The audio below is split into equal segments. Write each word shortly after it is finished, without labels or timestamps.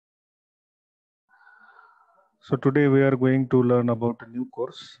So today we are going to learn about a new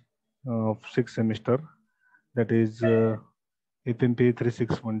course of 6th semester, that is FMPE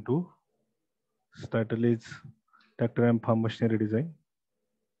 3612. Its title is Tractor and Farm Machinery Design.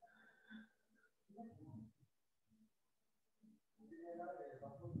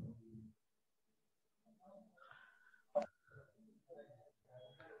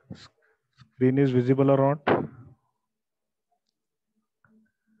 Screen is visible or not?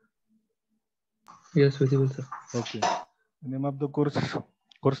 Yes, visible, sir. Okay. The name of the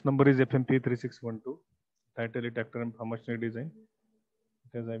course number is FMPE 3612. Title is Tractor and Farm Machinery Design.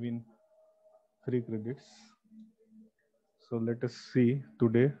 It has having 3 credits. So let us see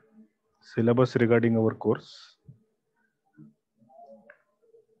today syllabus regarding our course.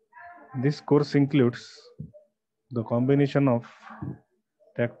 This course includes the combination of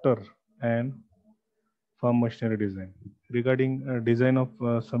tractor and farm machinery design. Regarding design of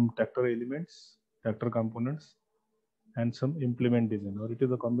some tractor elements, tractor components, and some implement design, or it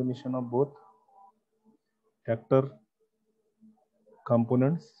is a combination of both tractor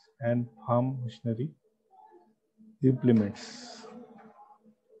components and farm machinery implements.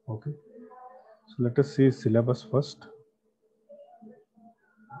 Okay, so let us see syllabus first.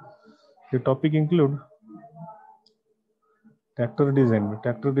 The topic include tractor design.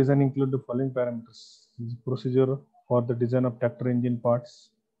 Tractor design include the following parameters: procedure for the design of tractor engine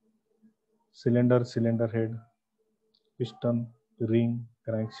parts, cylinder head, piston, ring,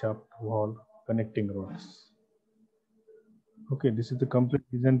 crankshaft, valve, connecting rods. Okay, this is the complete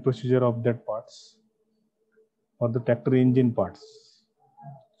design procedure of that parts or the tractor engine parts.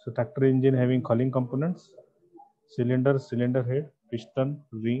 So tractor engine having calling components: cylinder head, piston,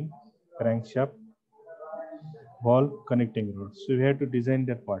 ring, crankshaft, valve, connecting rods. So we have to design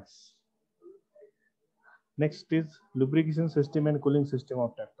that parts. Next is lubrication system and cooling system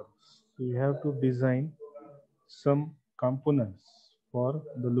of tractors. So we have to design some components for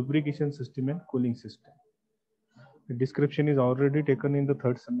the lubrication system and cooling system. The description is already taken in the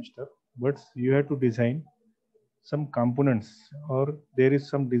 3rd semester, but you have to design some components, or there is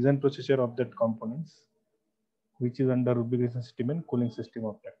some design procedure of that components which is under lubrication system and cooling system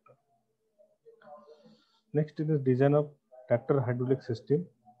of tractor. Next is the design of tractor hydraulic system,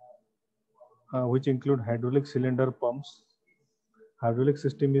 which include hydraulic cylinder pumps. Hydraulic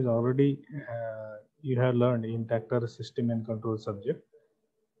system is already you have learned in tractor system and control subject.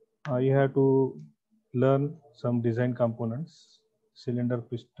 You have to learn some design components: cylinder,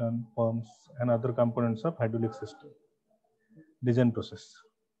 piston, pumps, and other components of hydraulic system design process.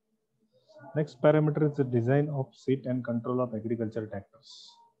 Next parameter is the design of seat and control of agricultural tractors.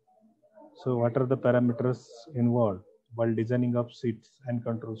 So what are the parameters involved while designing of seats and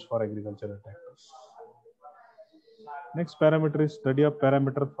controls for agricultural tractors? Next parameter is study of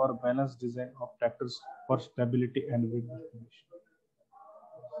parameter for balanced design of tractors for stability and weight distribution.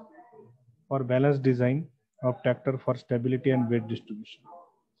 For balanced design of tractor for stability and weight distribution.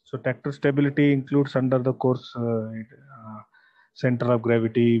 So tractor stability includes under the course center of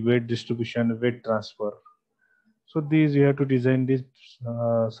gravity, weight distribution, weight transfer. So these you have to design these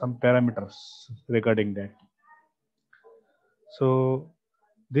some parameters regarding that. So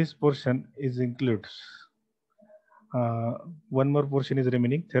this portion is includes one more portion is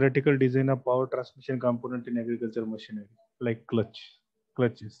remaining: theoretical design of power transmission component in agricultural machinery, like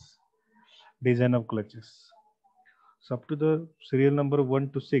clutches, design of clutches. So up to the serial number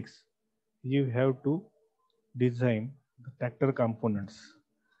 1 to 6, you have to design the tractor components.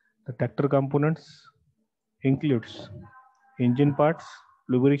 The tractor components includes engine parts,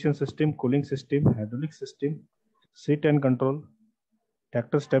 lubrication system, cooling system, hydraulic system, seat and control,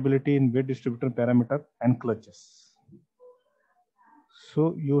 tractor stability in weight distributor parameter, and clutches.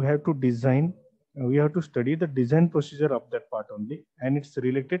 So you have to design, we have to study the design procedure of that part only and its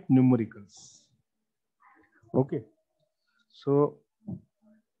related numericals. Okay. So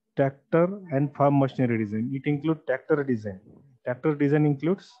tractor and farm machinery design, it includes tractor design. Tractor design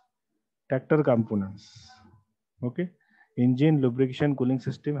includes tractor components. Okay. Engine, lubrication, cooling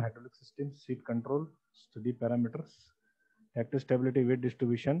system, hydraulic system, seat control, study parameters, tractor stability, weight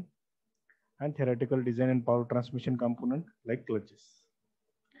distribution, and theoretical design and power transmission component like clutches.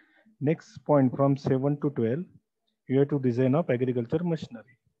 Next point, from 7 to 12, you have to design of agriculture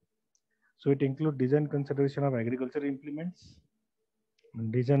machinery. So it includes design consideration of agriculture implements,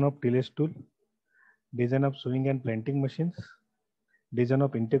 design of tillage tool, design of sowing and planting machines, design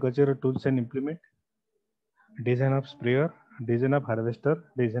of agricultural tools and implement, design of sprayer, design of harvester,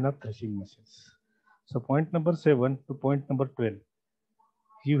 design of threshing machines. So point number 7 to point number 12,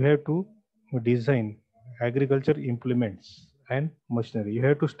 you have to design agriculture implements and machinery. You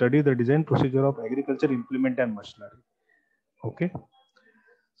have to study the design procedure of agriculture implement and machinery. Okay.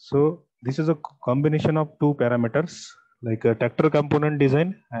 So this is a combination of two parameters like a tractor component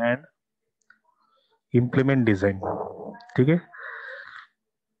design and implement design. Okay.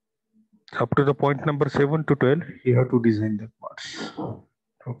 Up to the point number 7 to 12, you have to design the parts.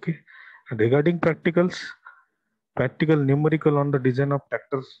 Okay. Regarding practicals, practical numerical on the design of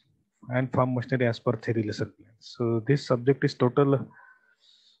tractors and farm machinery as per theory lesson plan. So this subject is total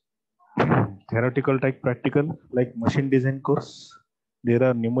theoretical type practical like machine design course. There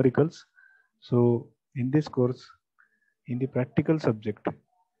are numericals. So in this course, in the practical subject,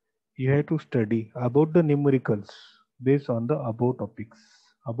 you have to study about the numericals based on the above topics,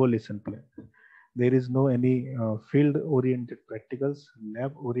 above lesson plan. There is no any field oriented practicals,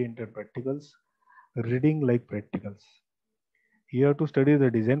 lab oriented practicals, reading like practicals. You have to study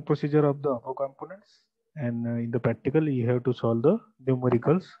the design procedure of the above components, and in the practical you have to solve the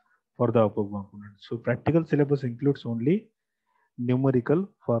numericals for the above components. So practical syllabus includes only numerical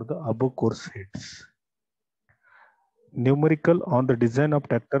for the above course heads. Numerical on the design of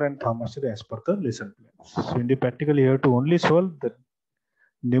tractor and farm machinery as per the lesson plan. So in the practical you have to only solve the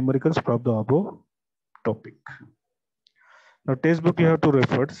numericals from the above topic. Now textbook you have to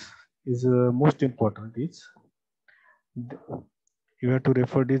refer is most important is you have to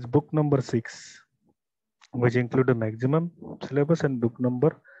refer this book number 6, which include the maximum syllabus, and book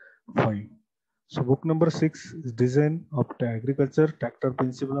number 5. So book number 6 is design of the agriculture tractor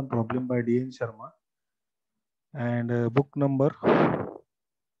principle and problem by D.N. Sharma, and book number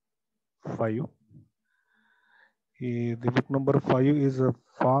 5. The book number 5 is a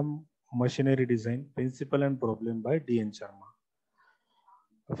farm machinery design principle and problem by D.N. Sharma.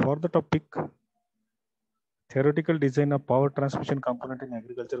 For the topic theoretical design of power transmission component in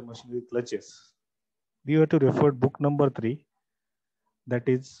agriculture machinery clutches, we have to refer book number 3, that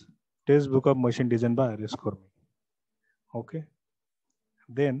is textbook of machine design by R.S. Cormi. Okay.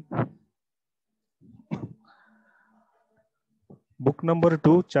 Then book number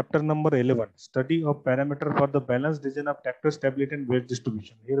 2, chapter number 11, study of parameter for the balanced design of tractor stability and weight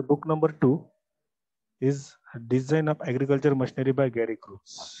distribution. Here book number 2 is design of agriculture machinery by Gary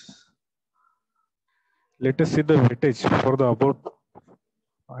Cruz. Let us see the weightage for the above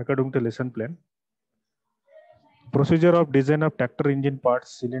according to lesson plan. Procedure of design of tractor engine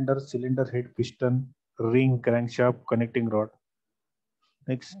parts, cylinder, cylinder head, piston, ring, crankshaft, connecting rod.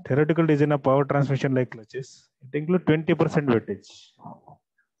 Next, theoretical design of power transmission like clutches. It includes 20% weightage.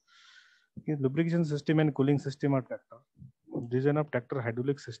 Okay, lubrication system and cooling system of tractor. Design of tractor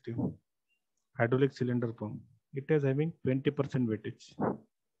hydraulic system, hydraulic cylinder pump. It is having 20% weightage.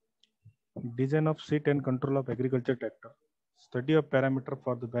 Design of seat and control of agriculture tractor. Study of parameter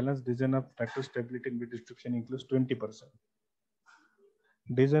for the balanced design of tractor stability and weight distribution includes 20%.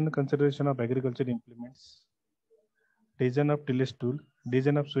 Design consideration of agriculture implements. Design of tillage tool.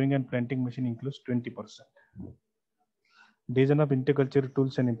 Design of sowing and planting machine includes 20%. Design of interculture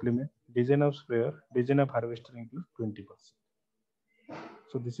tools and implement. Design of sprayer. Design of harvester includes 20%.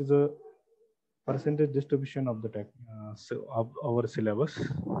 So this is a percentage distribution of the of our syllabus.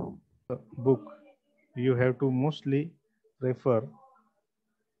 Book you have to mostly refer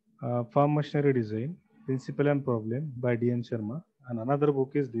farm machinery design principle and problem by D.N. Sharma, and another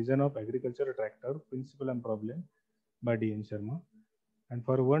book is design of agriculture tractor principle and problem by D.N. Sharma. And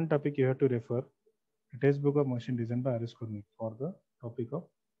for one topic you have to refer a textbook of machine design by R.S. Cormick for the topic of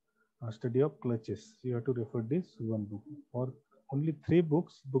study of clutches. You have to refer this one book. For only 3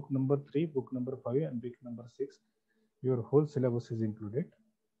 books, book number 3, book number 5 and book number 6, your whole syllabus is included.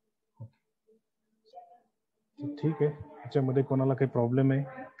 ठीक आहे, याच्यामध्ये कोणाला काही problem आहे,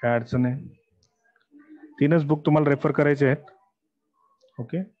 काय अडचण आहे? 3च book तुम्हाला रेफर करायचे आहेत.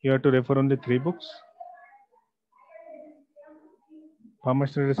 Okay, you have to refer only 3 books. Farm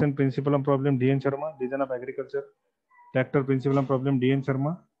machinery design principle of problem D.N. Sharma, design of agriculture tractor principle of problem D.N.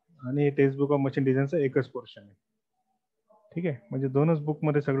 Sharma, आणि टेक्स्टबुक ऑफ मशीन डिझाइनचा एकच पोर्शन आहे. ठीक आहे, म्हणजे 2च बुक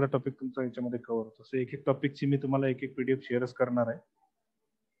मध्ये सगळा टॉपिक तुमचा याच्यामध्ये कव्हर होतो. सो एक एक टॉपिकची मी तुम्हाला एक एक PDF शेअरच करणार आहे.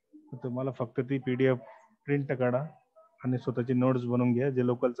 तुम्हाला फक्त ती PDF प्रिंट काढा आणि स्वतःची नोट्स बनवून घ्या. जे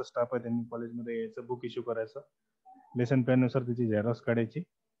लोकलचा स्टाफ आहे त्यांनी कॉलेजमध्ये यायचं, बुक इश्यू करायचं, लेसन प्लॅन नुसार त्याची झेरॉक्स काढायची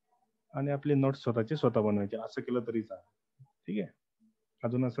आणि आपली नोट्स स्वतःची स्वतः बनवायची. असं केलं तरी चालेल. ठीक आहे,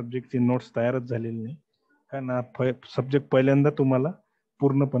 अजून सब्जेक्टची नोट्स तयारच झालेली नाही, कारण सब्जेक्ट पहिल्यांदा तुम्हाला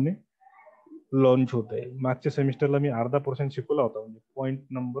पूर्णपणे लॉन्च होत आहे. मागच्या सेमिस्टरला मी अर्धा पोर्शन शिकवला होता, म्हणजे पॉईंट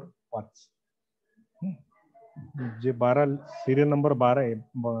नंबर 5, जे 12 सिरियल नंबर 12 आहे,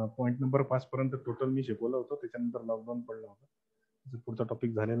 पॉईंट नंबर 5 पर्यंत टोटल मी शिकवलं होतं. त्याच्यानंतर लॉकडाऊन पडला होता, पुढचा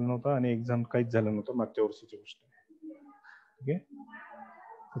टॉपिक झालेला नव्हता आणि एक्झाम काहीच झालं नव्हतं. मागच्या वर्षीची गोष्ट आहे. ठीक आहे.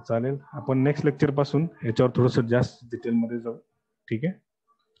 तर चालेल, आपण नेक्स्ट लेक्चर पासून याच्यावर थोडंसं जास्त डिटेलमध्ये जाऊ. ठीक आहे.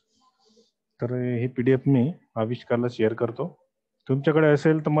 तर हे PDF मी आविष्कारला शेअर करतो. तुमच्याकडे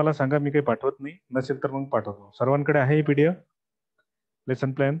असेल तर मला सांगा, मी काही पाठवत नाही, नसेल तर मग पाठवतो. सर्वांकडे आहे PDF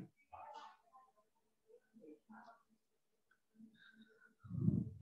लेसन प्लॅन?